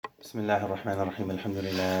بسم الله الرحمن الرحيم الحمد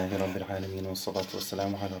لله رب العالمين والصلاة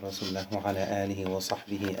والسلام على رسول الله وعلى آله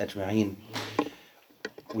وصحبه أجمعين.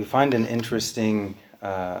 We find an interesting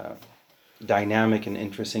dynamic and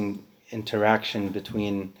interesting interaction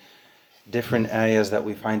between different ayahs that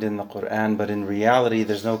we find in the Quran, but in reality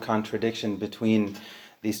there's no contradiction between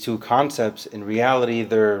these two concepts. In reality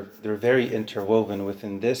they're very interwoven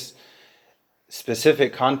within this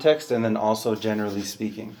specific context and then also generally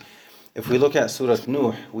speaking. If we look at Surah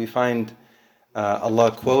Nuh, we find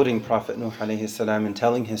Allah quoting Prophet Nuh alayhi salam and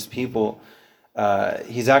telling his people,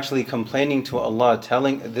 he's actually complaining to Allah,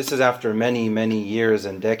 this is after many years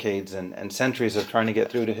and decades and centuries of trying to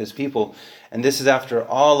get through to his people, and this is after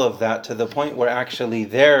all of that, to the point where actually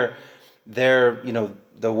they're the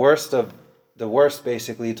worst of the worst,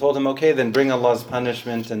 basically. He told him, okay, then bring Allah's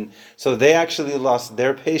punishment, and so they actually lost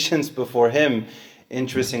their patience before him,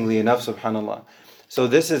 interestingly enough, subhanAllah. So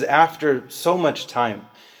this is after so much time,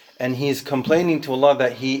 and he's complaining to Allah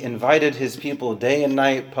that he invited his people day and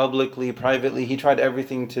night, publicly, privately. He tried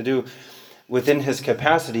everything to do within his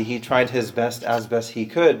capacity. He tried his best as best he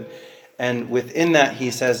could. And within that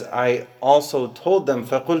he says, I also told them,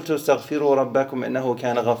 فَقُلْتُ اسْتَغْفِرُوا رَبَّكُمْ إِنَّهُ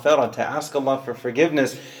كَانَ غَفَّارًا, to ask Allah for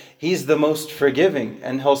forgiveness. He's the most forgiving,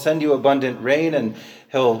 and He'll send you abundant rain, and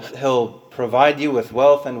He'll provide you with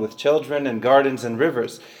wealth and with children and gardens and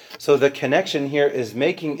rivers. So the connection here is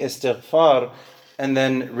making istighfar and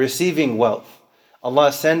then receiving wealth.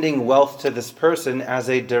 Allah sending wealth to this person as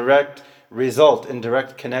a direct result, in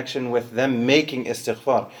direct connection with them making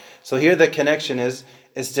istighfar. So here the connection is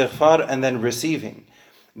istighfar and then receiving.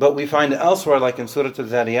 But we find elsewhere, like in Surah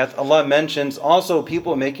Al-Zariyat, Allah mentions also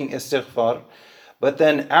people making istighfar. But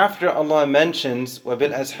then after Allah mentions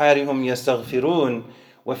وَبِالْأَسْحَارِ هُمْ يَسْتَغْفِرُونَ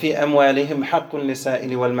وَفِي أَمْوَالِهِمْ حَقٌّ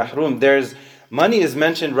لِلسَّائِلِ وَالْمَحْرُومِ, money is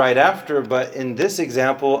mentioned right after, but in this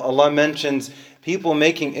example, Allah mentions people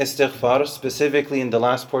making istighfar, specifically in the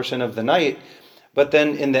last portion of the night. But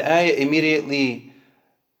then in the ayah immediately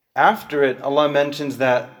after it, Allah mentions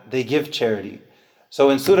that they give charity.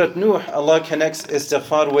 So in Surah Nuh, Allah connects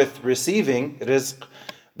istighfar with receiving rizq.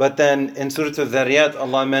 But then in Surah Al-Dhariyat,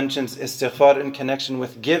 Allah mentions istighfar in connection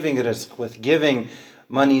with giving rizq, with giving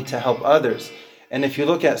money to help others. And if you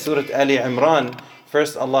look at Surah Ali Imran,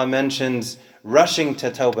 first Allah mentions rushing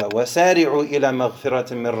to tawbah, وَسَارِعُوا إِلَى مَغْفِرَةٍ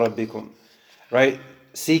مِّن رَبِّكُمْ, right?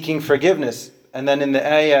 Seeking forgiveness. And then in the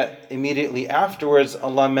ayah immediately afterwards,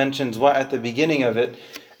 Allah mentions what at the beginning of it,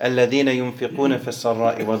 الَّذِينَ يُنْفِقُونَ فِي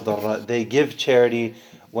السَّرَّاءِ وَالضَّرَّاءِ, they give charity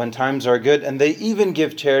when times are good, and they even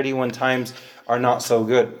give charity when times are not so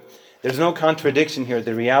good. There's no contradiction here.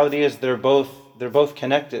 The reality is they're both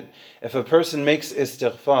connected. If a person makes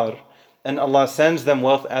istighfar and Allah sends them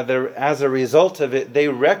wealth as a result of it, they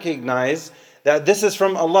recognize that this is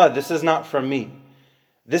from Allah, this is not from me.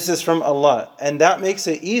 This is from Allah. And that makes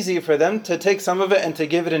it easy for them to take some of it and to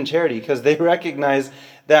give it in charity, because they recognize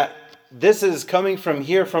that this is coming from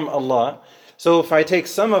here, from Allah. So if I take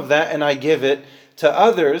some of that and I give it to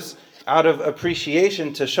others out of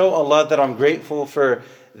appreciation, to show Allah that I'm grateful for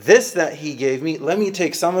this that He gave me, let me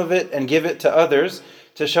take some of it and give it to others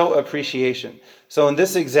to show appreciation. So in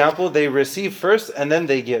this example, they receive first and then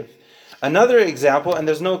they give. Another example, and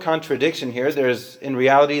there's no contradiction here, in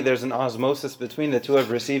reality there's an osmosis between the two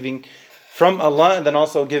of receiving from Allah and then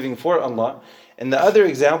also giving for Allah. In the other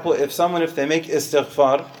example, if they make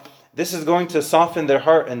istighfar, this is going to soften their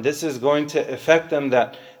heart, and this is going to affect them,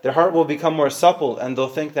 that their heart will become more supple, and they'll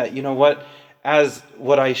think that,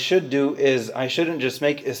 what I should do is I shouldn't just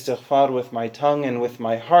make istighfar with my tongue and with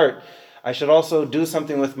my heart. I should also do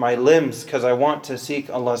something with my limbs, because I want to seek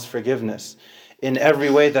Allah's forgiveness in every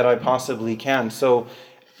way that I possibly can. So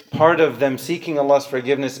part of them seeking Allah's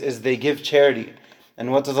forgiveness is they give charity. And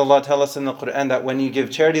what does Allah tell us in the Quran? That when you give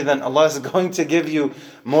charity, then Allah is going to give you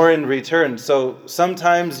more in return. So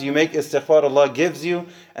sometimes you make istighfar, Allah gives you,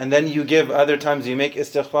 and then you give. Other times you make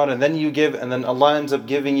istighfar, and then you give, and then Allah ends up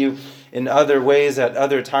giving you in other ways at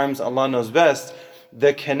other times. Allah knows best.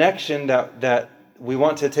 The connection that we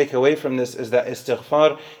want to take away from this is that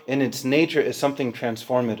istighfar in its nature is something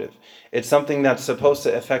transformative. It's something that's supposed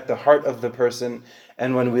to affect the heart of the person.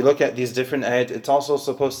 And when we look at these different ayat, it's also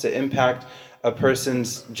supposed to impact a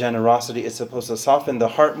person's generosity. It's supposed to soften the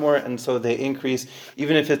heart more, and so they increase,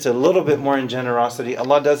 even if it's a little bit more in generosity.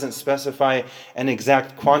 Allah doesn't specify an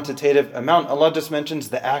exact quantitative amount. Allah just mentions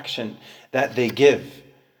the action that they give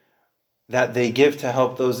to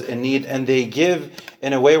help those in need, and they give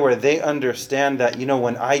in a way where they understand that,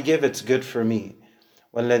 when I give, it's good for me.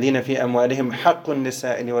 وَالَّذِينَ فِي أَمْوَالِهِمْ حَقٌّ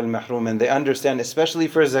لِلسَّائِلِ وَالْمَحْرُومِ, and they understand, especially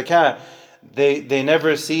for zakah, they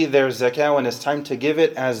never see their zakah when it's time to give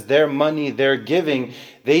it as their money they're giving.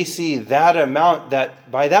 They see that amount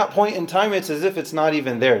that by that point in time it's as if it's not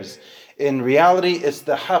even theirs. In reality, it's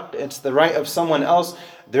the haqq, it's the right of someone else.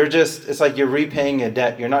 It's like you're repaying a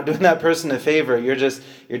debt. You're not doing that person a favor. You're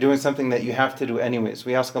doing something that you have to do anyways.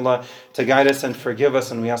 We ask Allah to guide us and forgive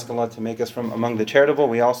us, and we ask Allah to make us from among the charitable.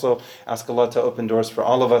 We also ask Allah to open doors for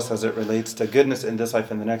all of us as it relates to goodness in this life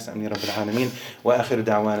and the next. Ameen Rabbil Alameen. Wa akhiru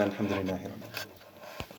da'wana alhamdulillahi rabbil alamin.